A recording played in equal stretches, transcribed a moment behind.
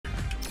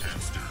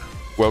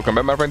Welcome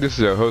back, my friend. This is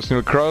your host,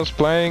 Neil Cross,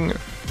 playing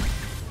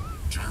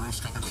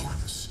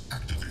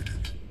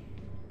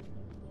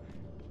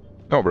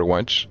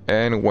Overwatch.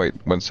 And wait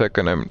 1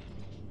 second, I'm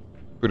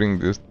putting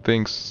these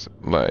things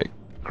like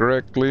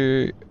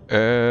correctly,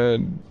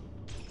 and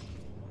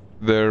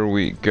there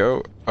we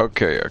go.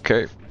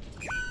 Okay,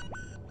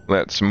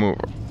 let's move.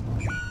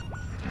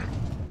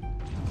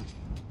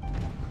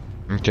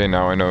 Okay,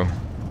 now I know.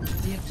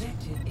 The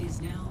objective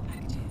is now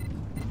active.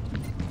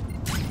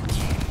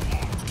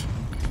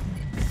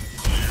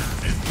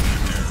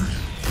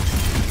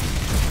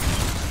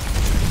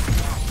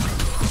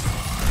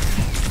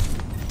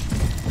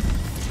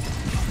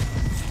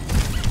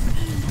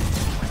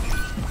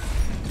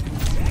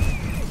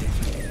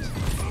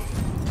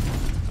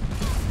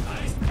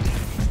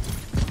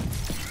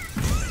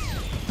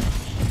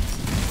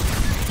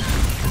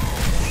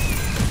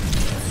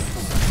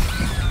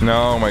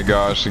 No, oh my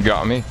gosh, he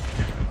got me.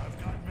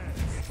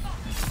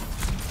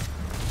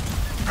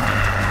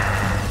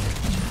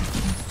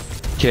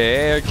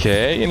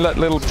 Okay, in that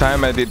little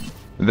time I did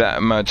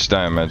that much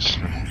damage.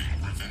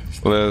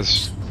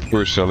 Let's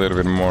push a little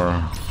bit more.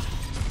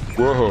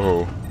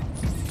 Whoa.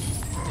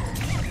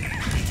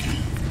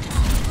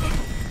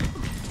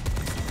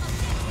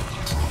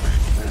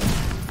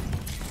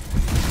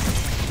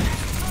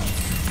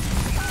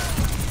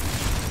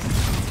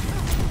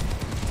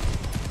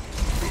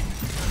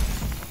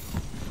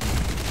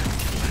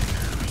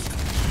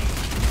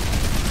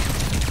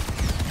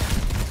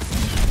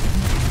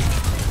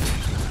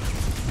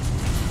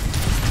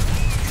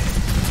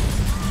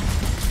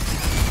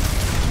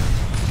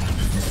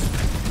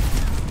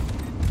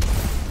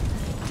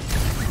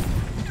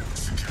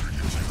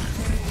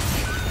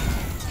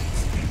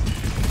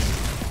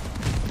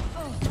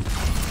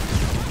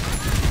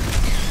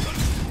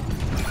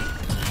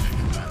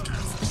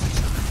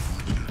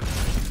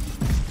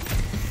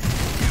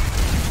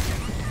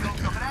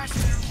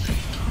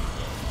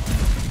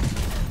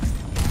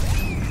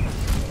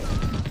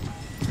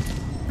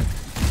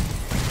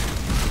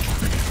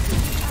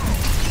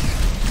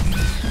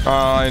 Oh,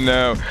 I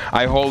know.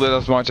 I hold it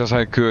as much as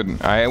I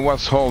could. I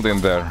was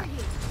holding there.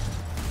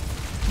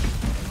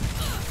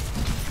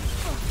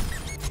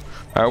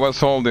 I was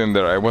holding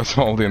there.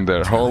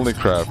 Holy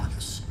crap.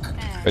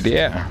 But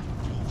yeah,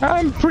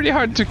 I'm pretty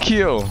hard to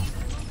kill.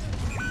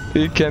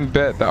 You can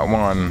bet that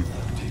one.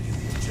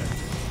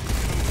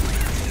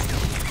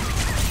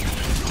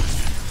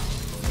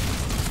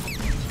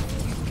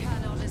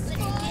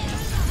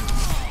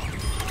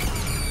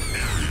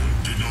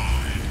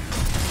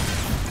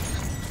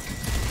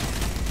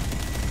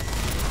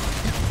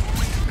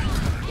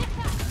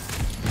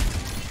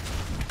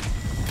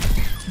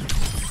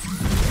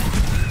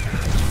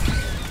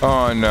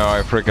 Oh no,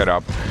 I freaked it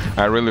up.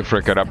 I really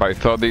freaked it up. I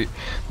thought the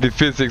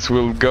physics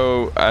will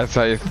go as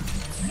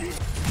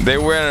they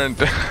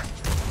weren't.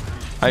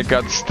 I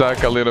got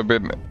stuck a little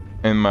bit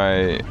in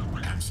my...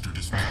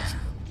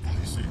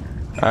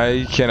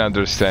 I can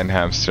understand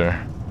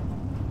hamster.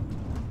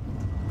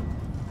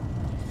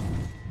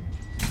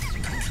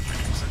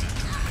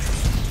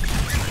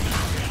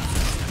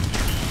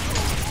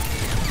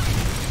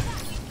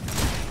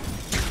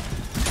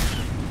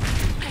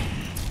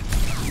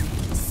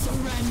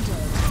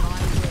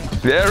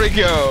 There we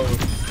go.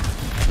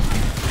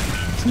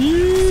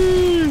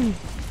 Yee.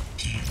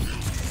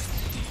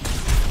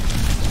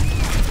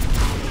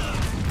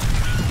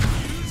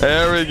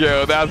 There we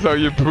go. That's how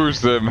you push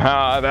them,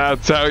 huh?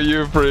 That's how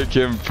you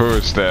freaking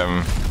push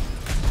them.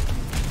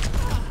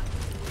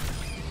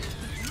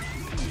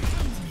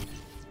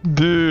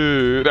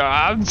 Dude,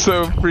 I'm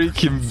so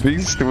freaking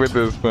beast with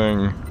this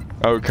thing.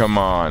 Oh, come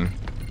on.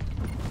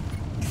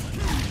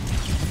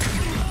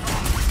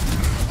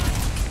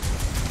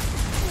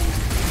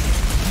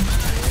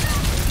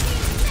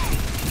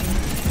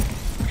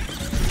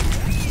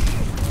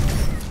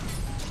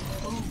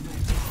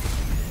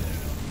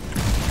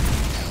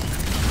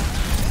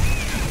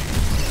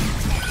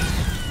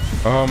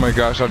 Oh my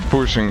gosh, I'm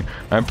pushing.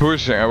 I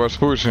was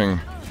pushing.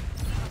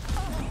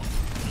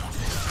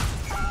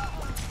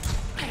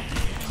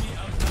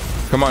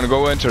 Come on,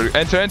 go enter.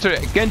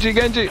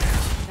 Genji.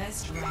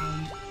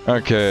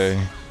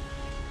 Okay.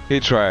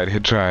 He tried.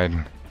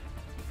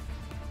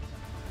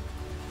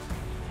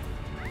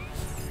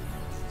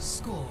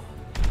 Score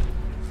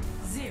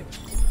 0.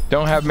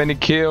 Don't have many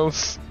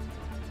kills.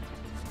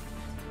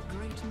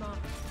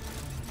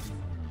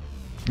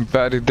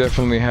 But he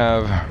definitely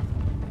have.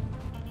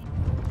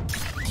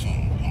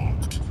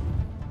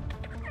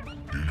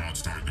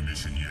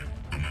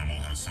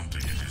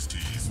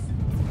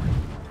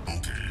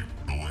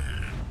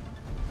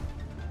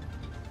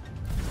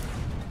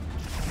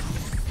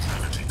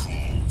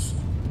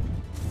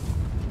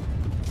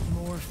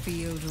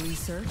 Field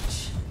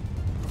research.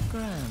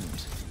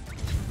 Grand.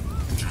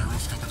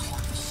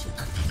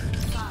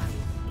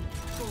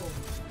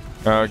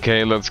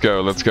 Okay, let's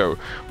go.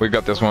 We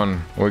got this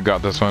one. Capture the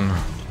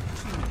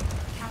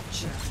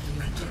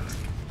objective.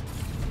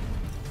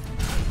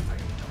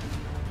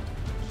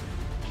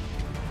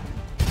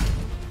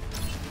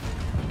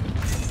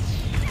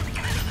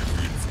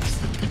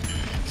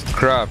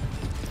 crap.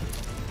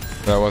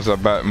 That was a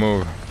bad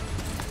move.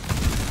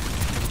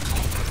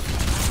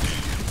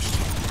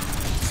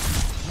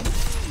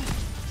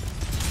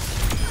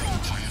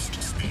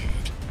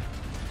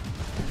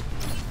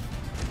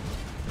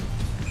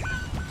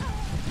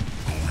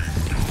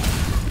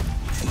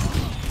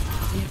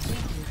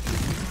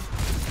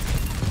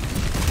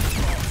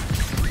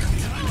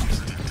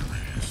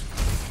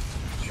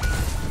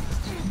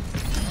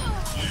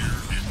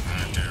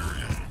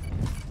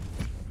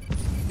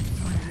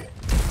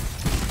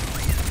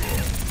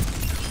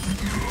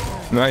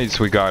 Nice,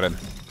 we got it.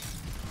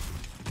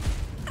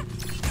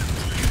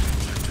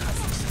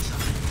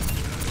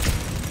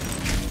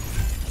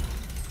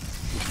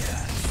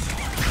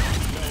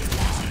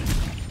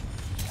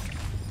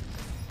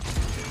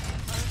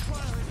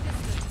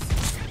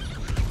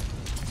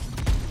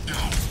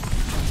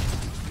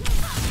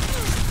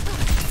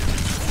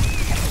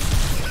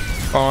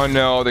 Oh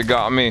no, they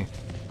got me.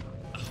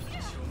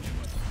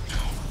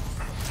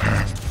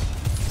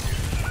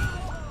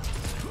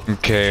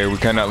 Okay, we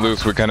cannot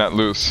lose, we cannot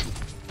lose.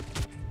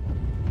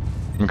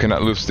 We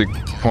cannot lose the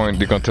point,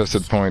 the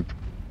contested point.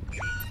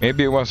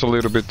 Maybe it was a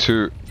little bit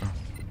too...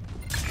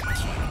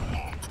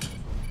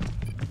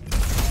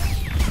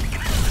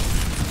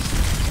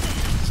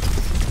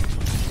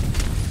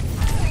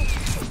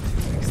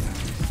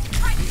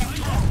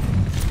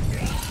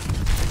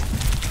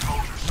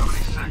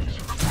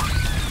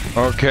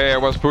 Okay, I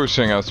was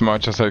pushing as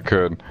much as I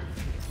could.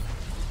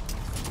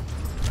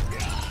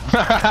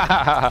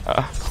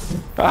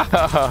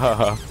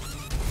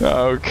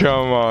 Oh,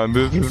 come on,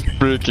 this is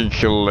freaking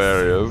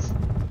hilarious.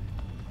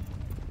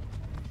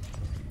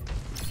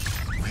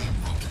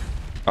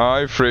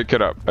 I freak it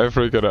up, I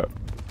freak it up.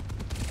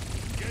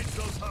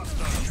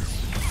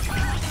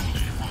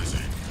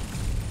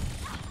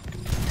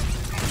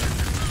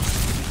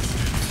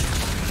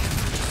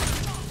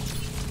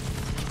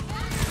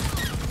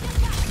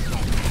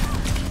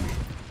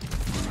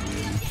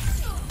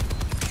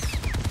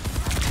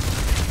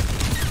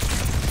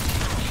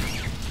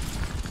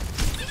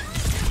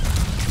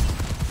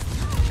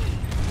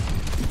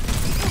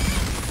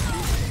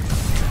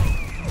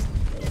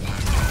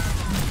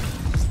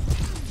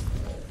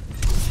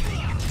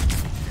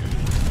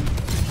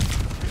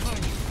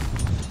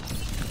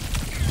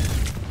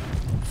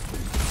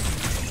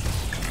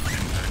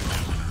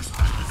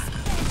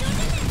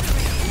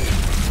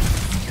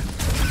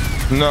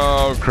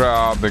 No,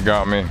 crap, they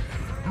got me.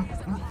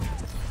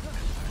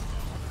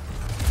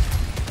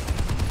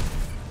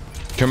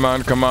 Come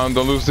on,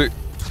 don't lose it.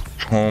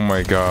 Oh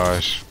my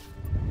gosh.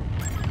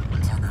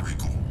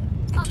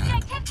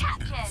 Objective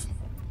captured.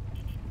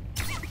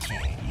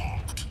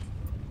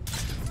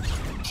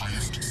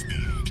 Highest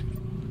speed.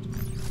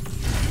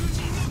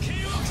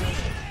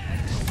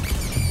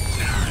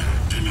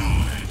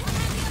 Denied.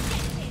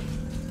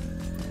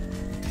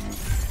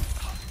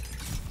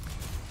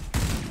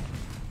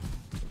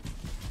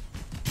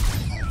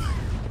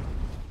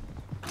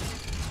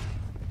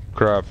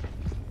 Crap.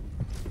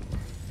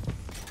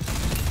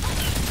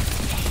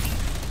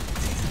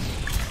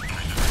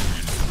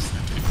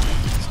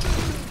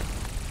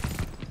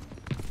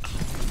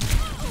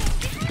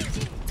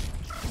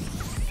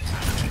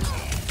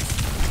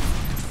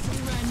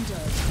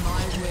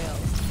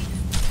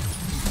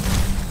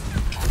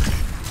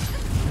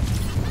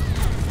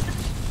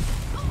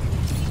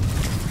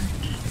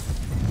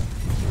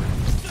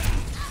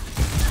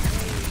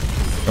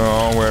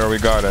 Oh, where we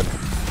got it.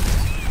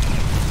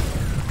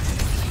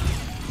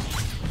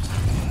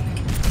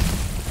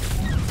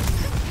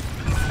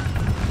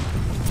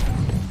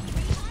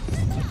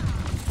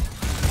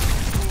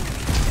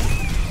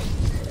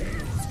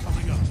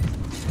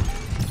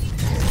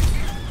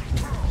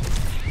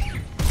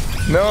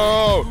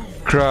 No!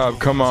 Crap,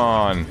 come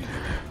on.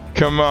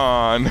 Come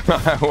on.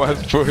 I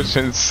was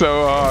pushing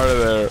so hard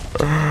there.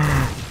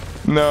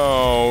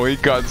 No, he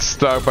got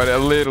stuck by a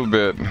little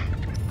bit.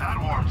 That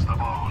warms the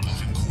bones.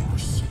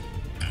 Course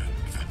and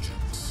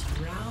vengeance.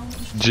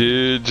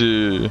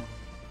 GG.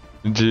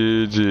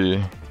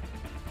 GG.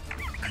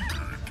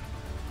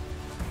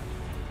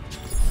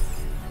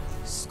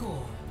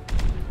 Score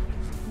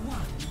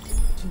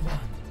 1-1.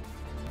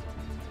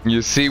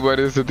 You see what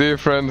is the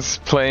difference?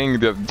 Playing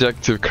the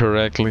objective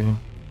correctly.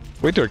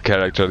 With your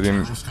character,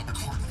 Just got the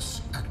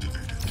harness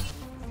activated.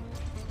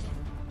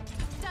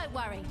 Don't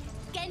worry.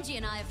 Genji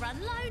and I have run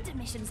loads of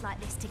missions like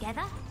this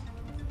together.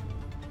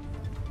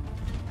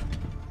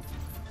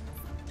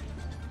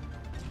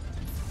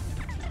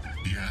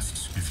 He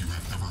asks if you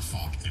have ever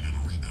fought in an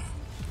arena.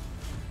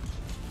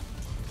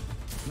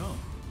 No,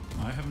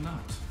 I have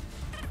not.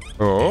 He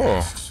Oh.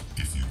 asks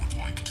if you would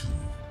like to.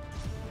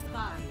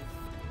 5,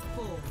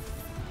 4,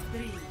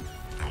 3,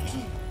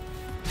 2,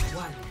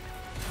 1.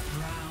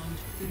 Round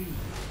 3.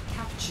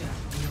 Capture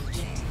the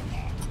objective.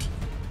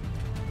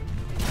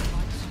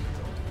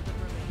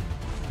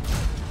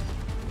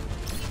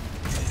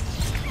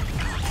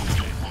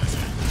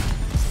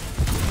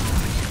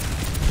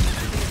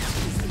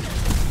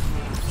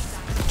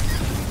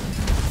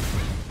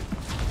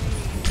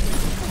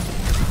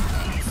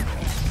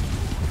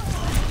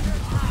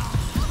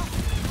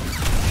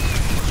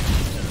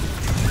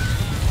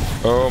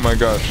 Oh my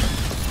gosh.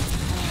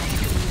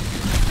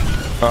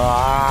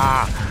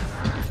 Ah!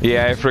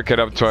 Yeah, I freaked it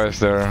up twice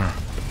there.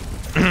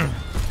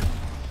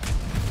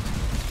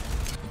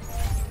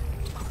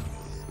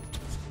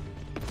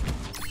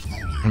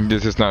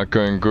 This is not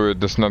going good.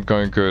 That's not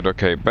going good.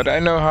 Okay, but I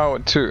know how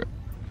to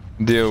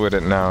deal with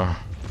it now.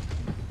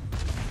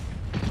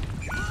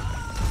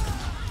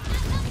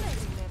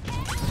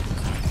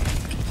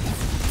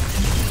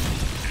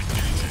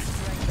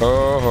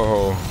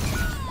 Oh.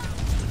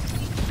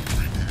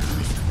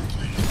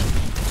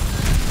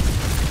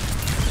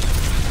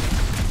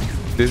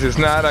 This is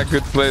not a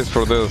good place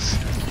for this.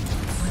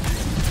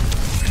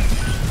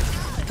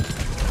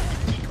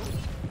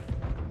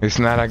 It's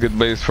not a good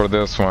place for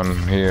this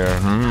one here.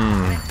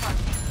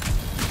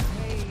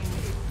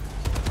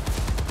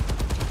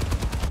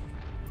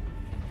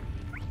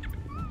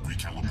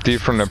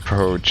 Different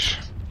approach.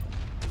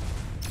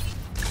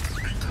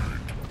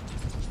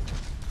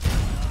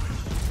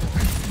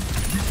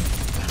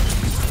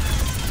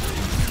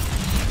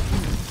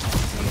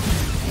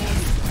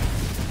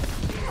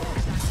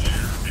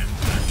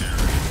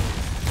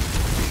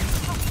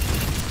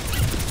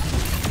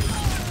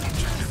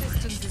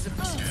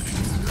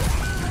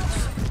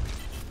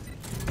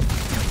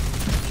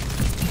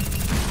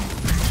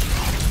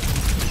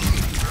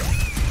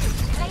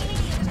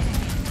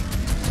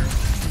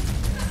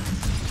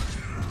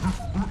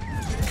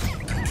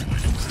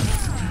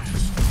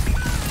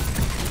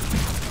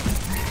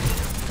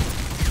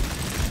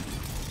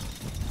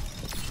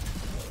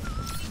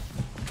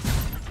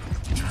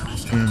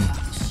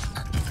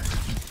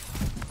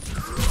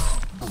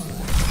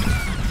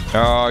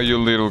 Oh, you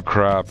little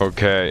crap,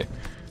 okay.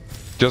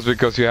 Just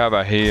because you have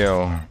a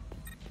heal.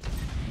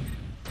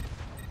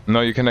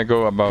 No, you cannot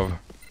go above.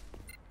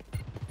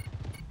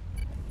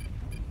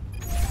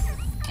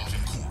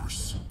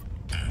 Course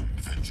and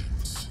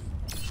vengeance.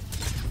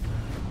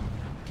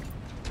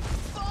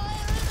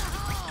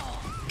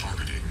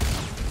 Targeting.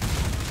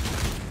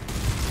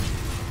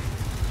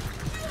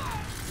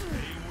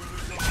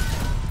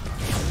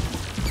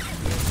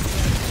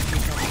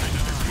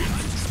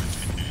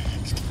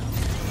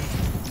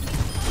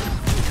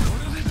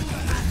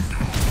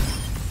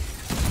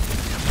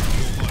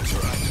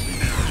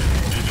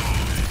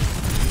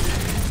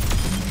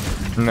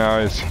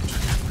 Nice.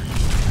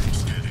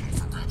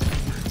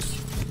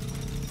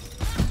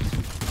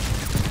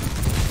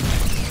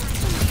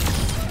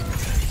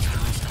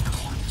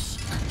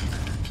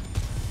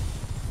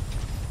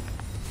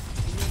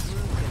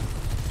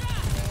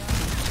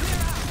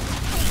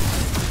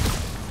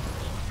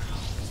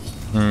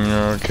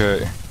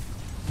 Okay.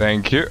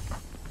 Thank you.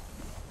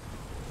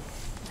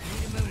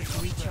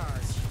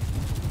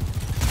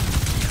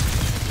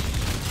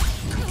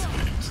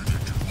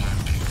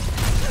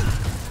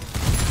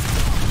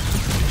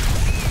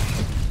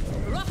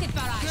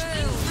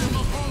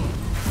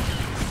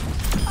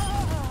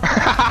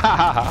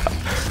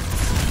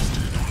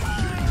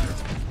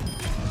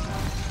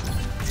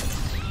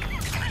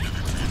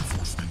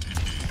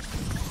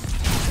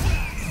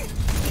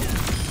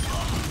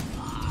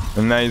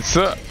 Nice.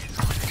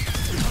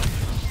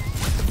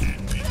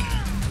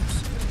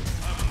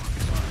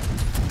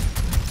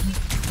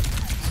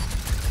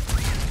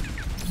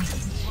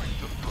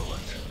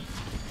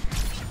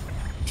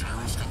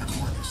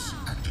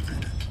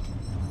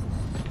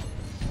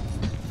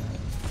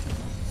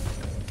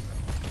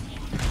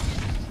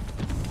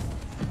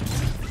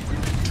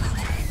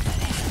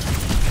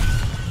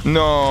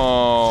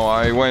 No,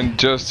 I went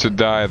just to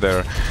die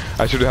there.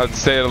 I should have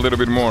stayed a little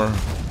bit more.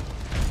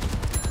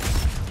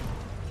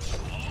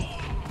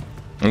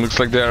 It looks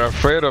like they're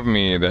afraid of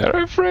me.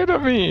 They're afraid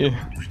of me.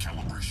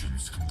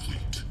 Recalibration's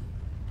complete.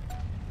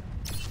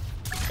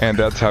 And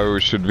that's how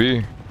it should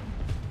be.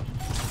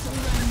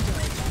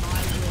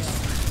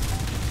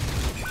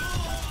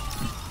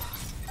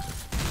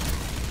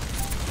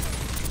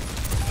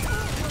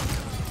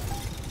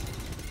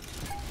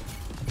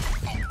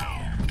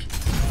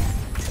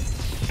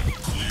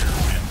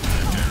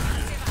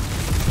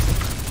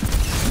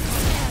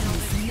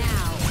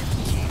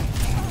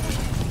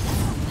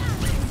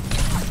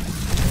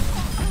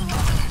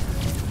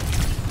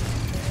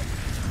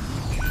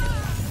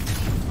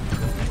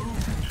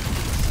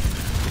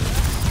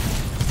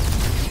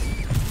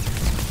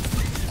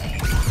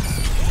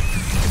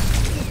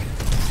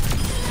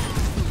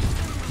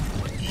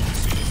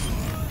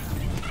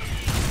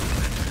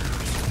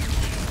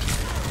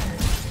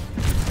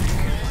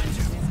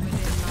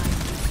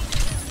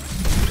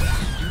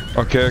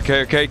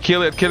 Okay,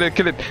 kill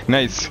it.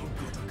 Nice.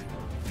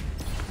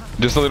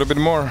 Just a little bit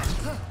more.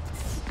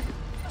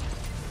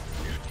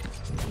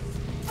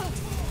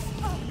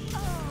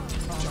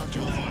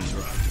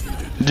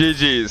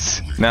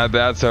 GG's. Now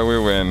that's how we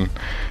win.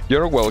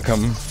 You're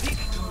welcome.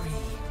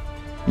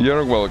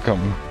 You're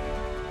welcome.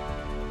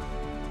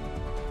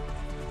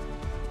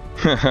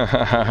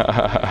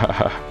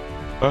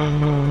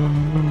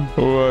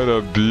 What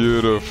a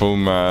beautiful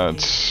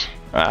match.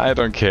 I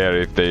don't care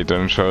if they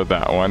don't show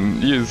that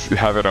one. You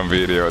have it on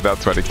video.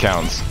 That's what it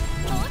counts.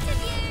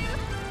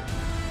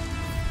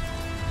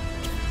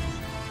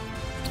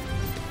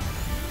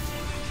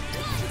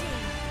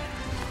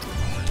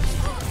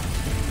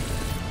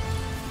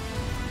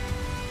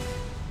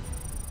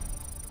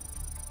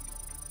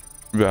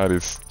 That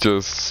is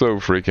just so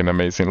freaking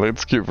amazing.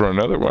 Let's queue for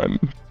another one.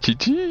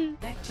 GG.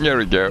 There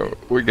we go.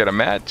 We got a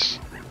match.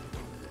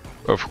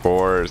 Of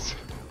course.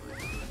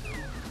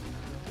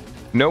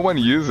 No one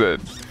use it.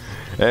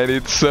 And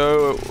it's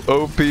so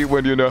OP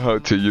when you know how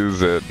to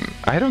use it.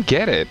 I don't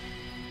get it.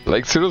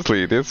 Like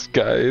seriously, this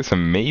guy is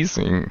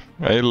amazing.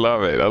 I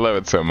love it. I love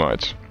it so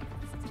much.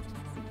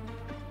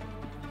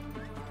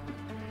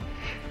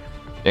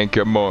 And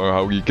come on,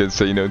 how you can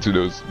say no to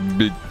those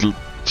big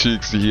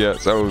cheeks he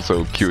has. Oh,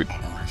 so cute.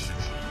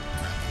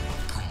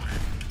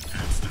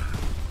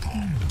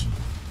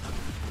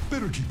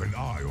 Better keep an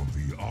eye on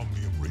the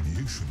omnium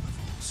radiation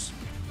levels.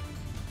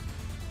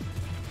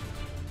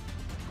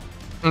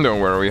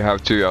 Don't worry, we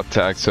have to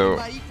attack,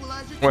 so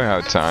we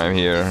have time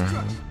here.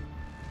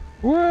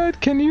 What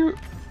can you?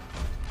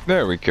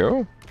 There we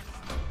go.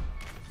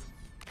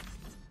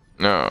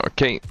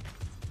 Okay.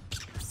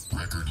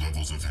 Record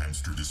levels of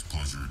hamster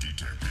displeasure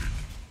detected.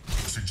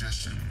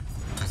 Suggestion: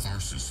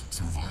 catharsis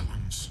through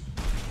violence.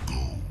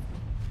 Go.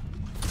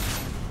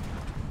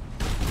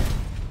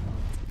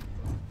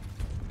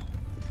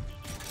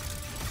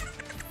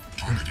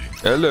 Targeting.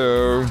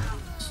 Hello.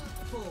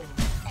 4,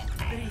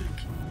 3,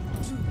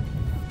 2,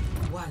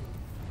 1.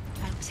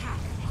 Attack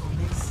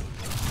commencing.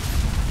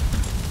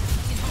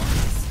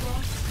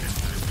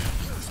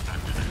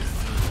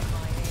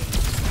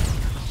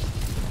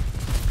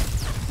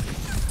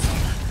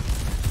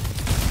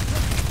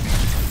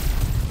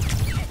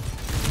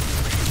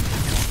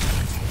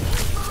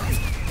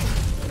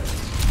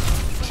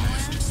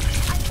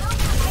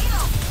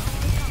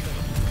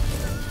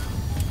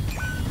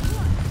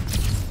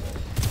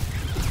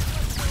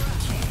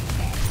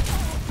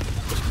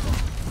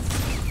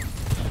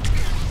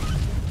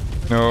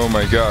 Oh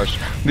my gosh.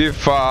 The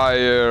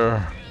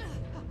fire.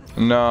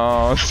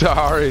 No,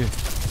 sorry.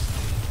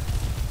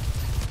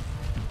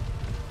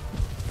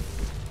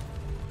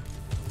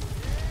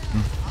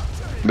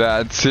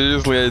 That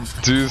seriously, I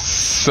do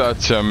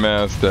such a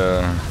mess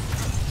there.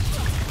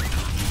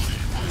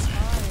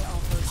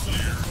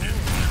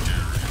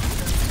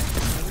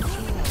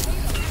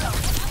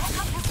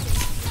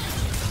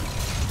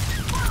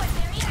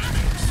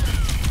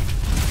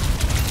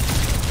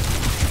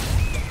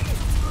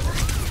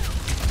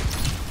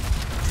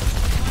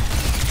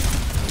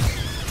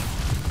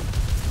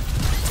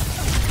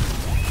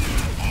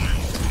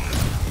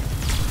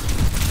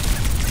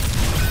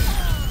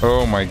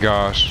 Oh my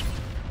gosh.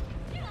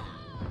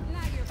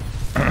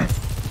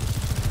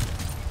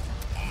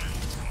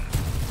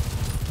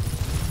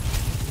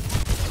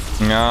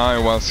 No,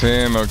 it was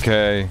him,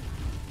 okay.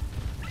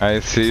 I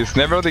see. It's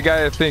never the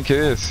guy I think it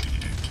is.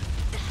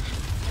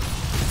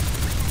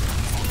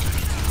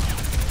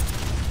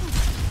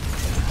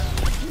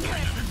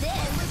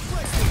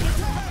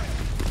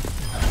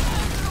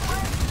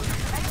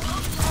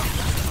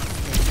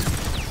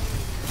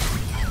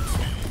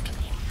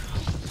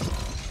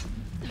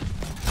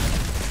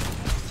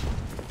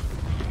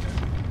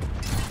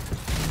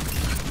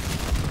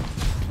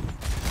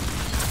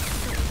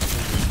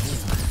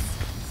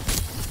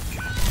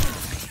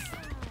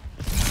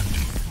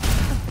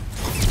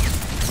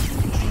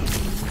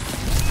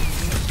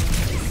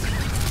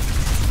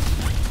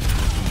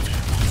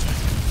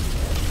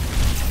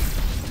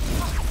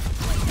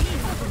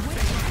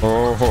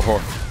 Oh, ho,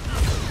 ho.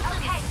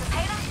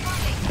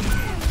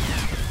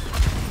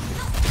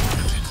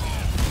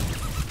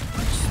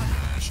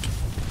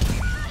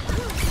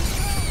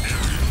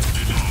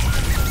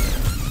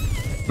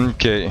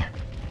 Okay.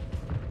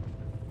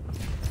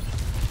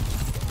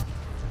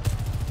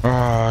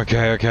 Oh,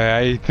 okay, okay.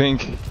 I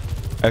think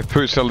I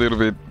pushed a little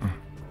bit.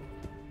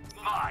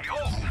 My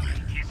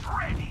ultimate is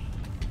ready.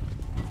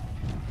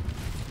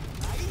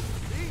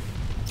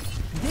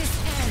 This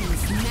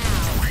ends now.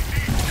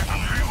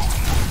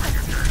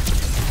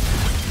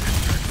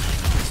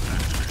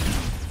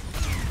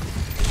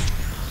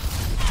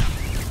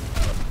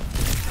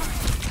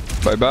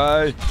 Bye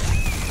bye.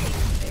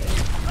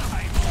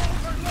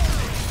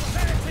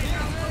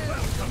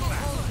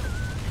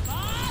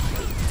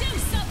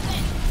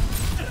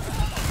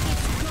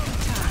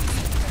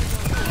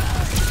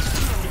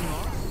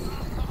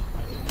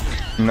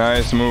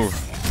 Nice move.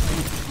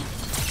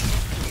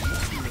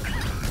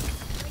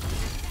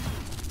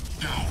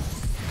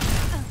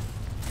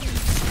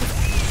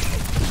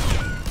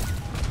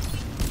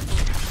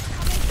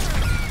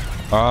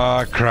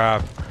 Ah,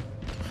 crap.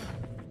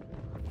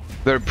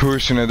 They're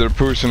pushing it, they're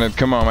pushing it.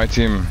 Come on, my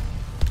team.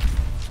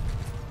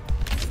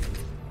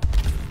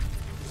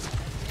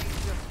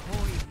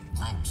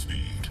 Ground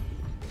speed.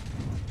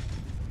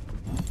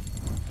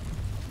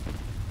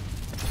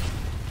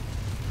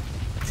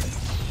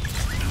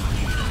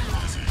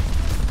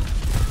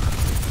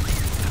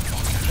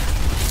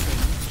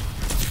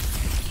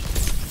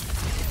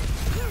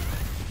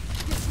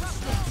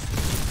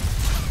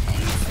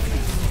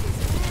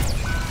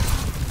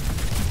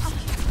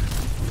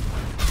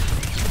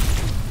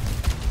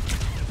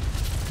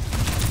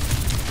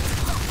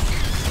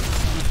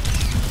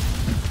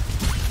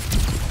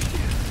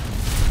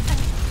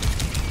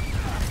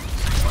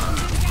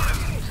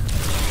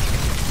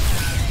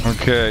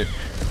 Okay,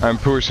 I'm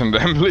pushing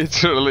them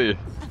literally.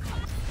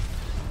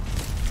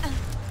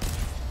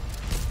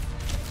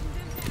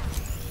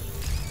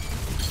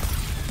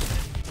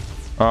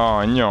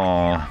 Oh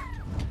no.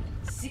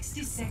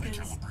 60 seconds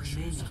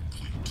remaining.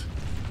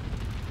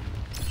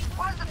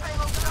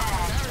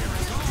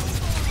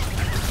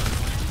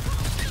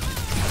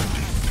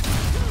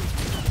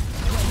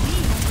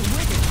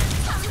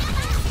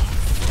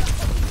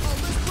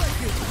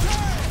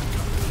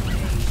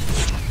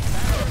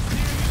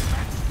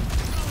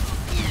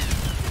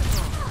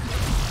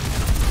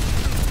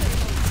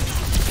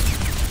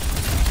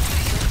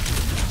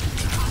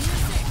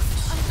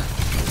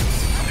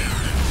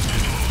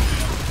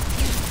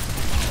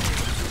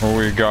 Oh,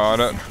 we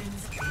got it.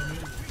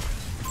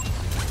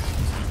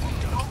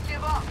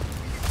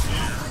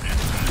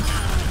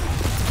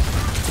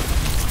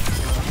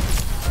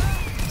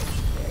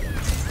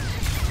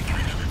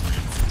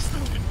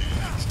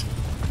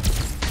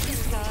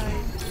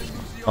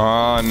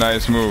 Ah,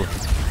 nice move.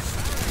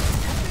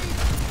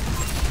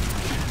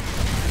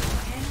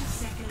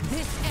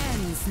 This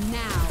ends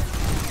now.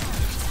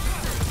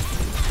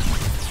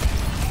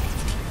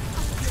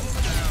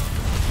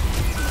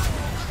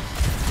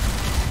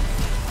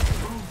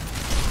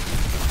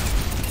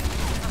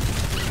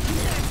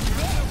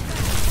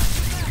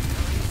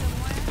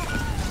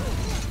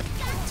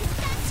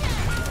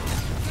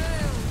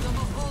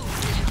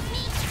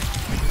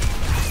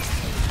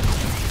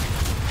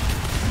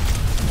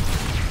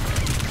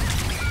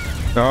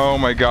 Oh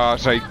my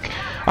gosh,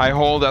 I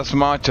hold as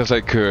much as I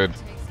could.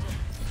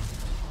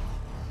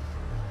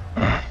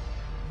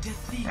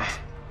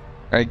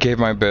 I gave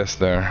my best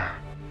there.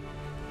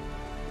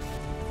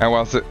 I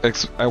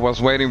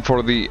was waiting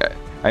for the.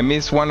 I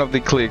missed one of the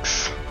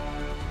clicks.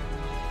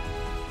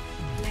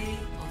 Play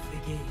of the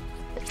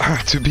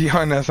game. To be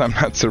honest, I'm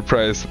not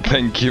surprised.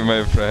 Thank you,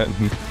 my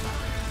friend.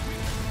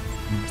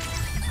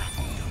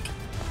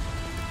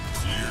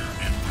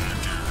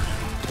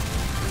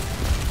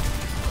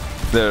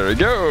 There we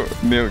go.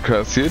 Neil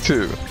Cross, you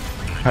too.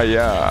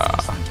 Hiya.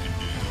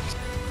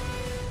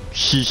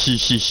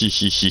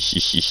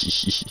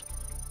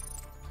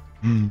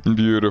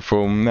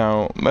 Beautiful.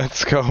 Now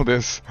let's call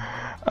this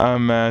a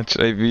match,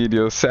 a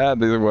video.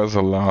 Sad it was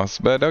a loss,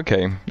 but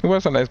okay, it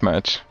was a nice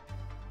match.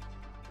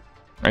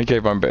 I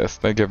gave my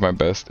best. I gave my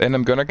best, and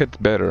I'm gonna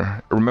get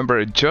better. Remember,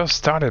 I just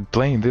started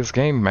playing this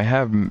game. I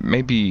have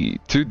maybe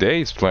 2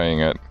 days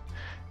playing it,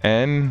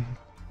 and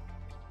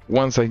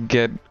once I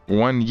get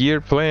 1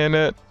 year playing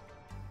it,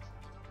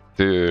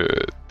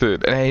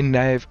 dude, and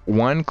I have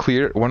one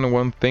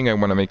thing I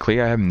want to make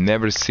clear. I have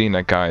never seen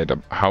a guide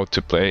of how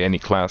to play any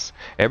class.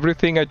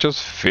 Everything, I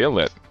just feel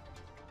it.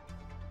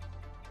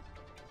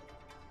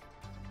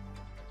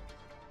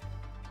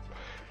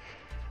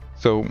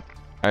 So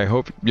I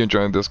hope you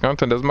enjoyed this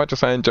content as much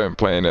as I enjoy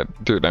playing it.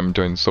 Dude, I'm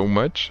enjoying so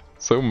much.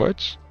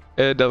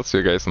 And I'll see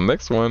you guys in the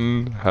next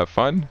one. Have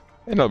fun,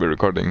 and I'll be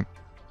recording.